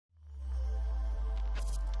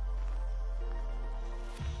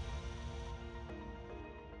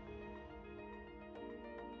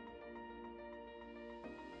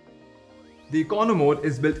The ECONO mode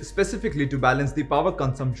is built specifically to balance the power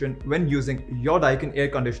consumption when using your Daikin air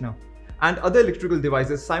conditioner and other electrical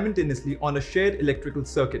devices simultaneously on a shared electrical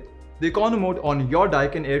circuit. The ECONO mode on your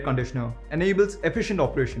Daikin air conditioner enables efficient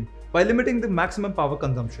operation by limiting the maximum power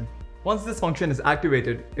consumption. Once this function is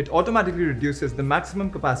activated, it automatically reduces the maximum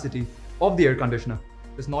capacity of the air conditioner.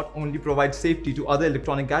 This not only provides safety to other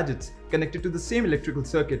electronic gadgets connected to the same electrical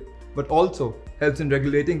circuit, but also helps in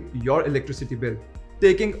regulating your electricity bill,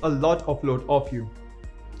 taking a lot of load off you.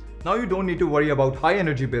 Now you don't need to worry about high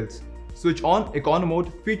energy bills. Switch on ECONO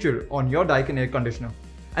mode feature on your Daikin air conditioner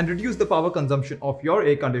and reduce the power consumption of your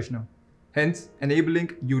air conditioner, hence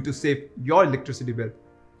enabling you to save your electricity bill.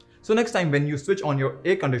 So next time when you switch on your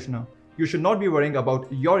air conditioner, you should not be worrying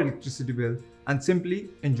about your electricity bill and simply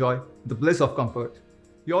enjoy the bliss of comfort.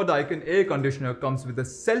 Your Daikin air conditioner comes with a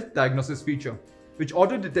self-diagnosis feature, which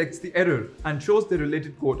auto-detects the error and shows the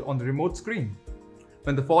related code on the remote screen.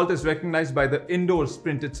 When the fault is recognized by the indoors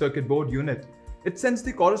printed circuit board unit, it sends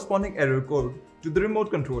the corresponding error code to the remote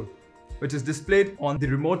control, which is displayed on the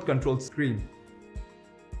remote control screen.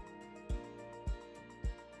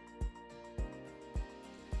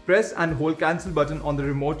 Press and hold cancel button on the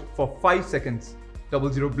remote for 5 seconds.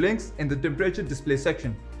 00 blinks in the temperature display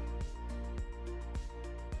section.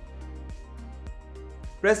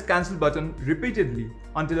 Press cancel button repeatedly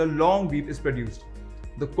until a long beep is produced.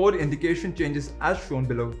 The code indication changes as shown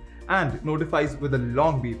below and notifies with a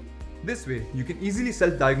long beep. This way, you can easily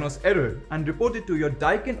self-diagnose error and report it to your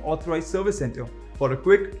Daikin authorized service center for a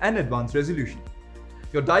quick and advanced resolution.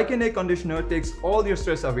 Your Daikin air conditioner takes all your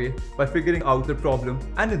stress away by figuring out the problem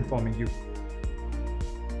and informing you.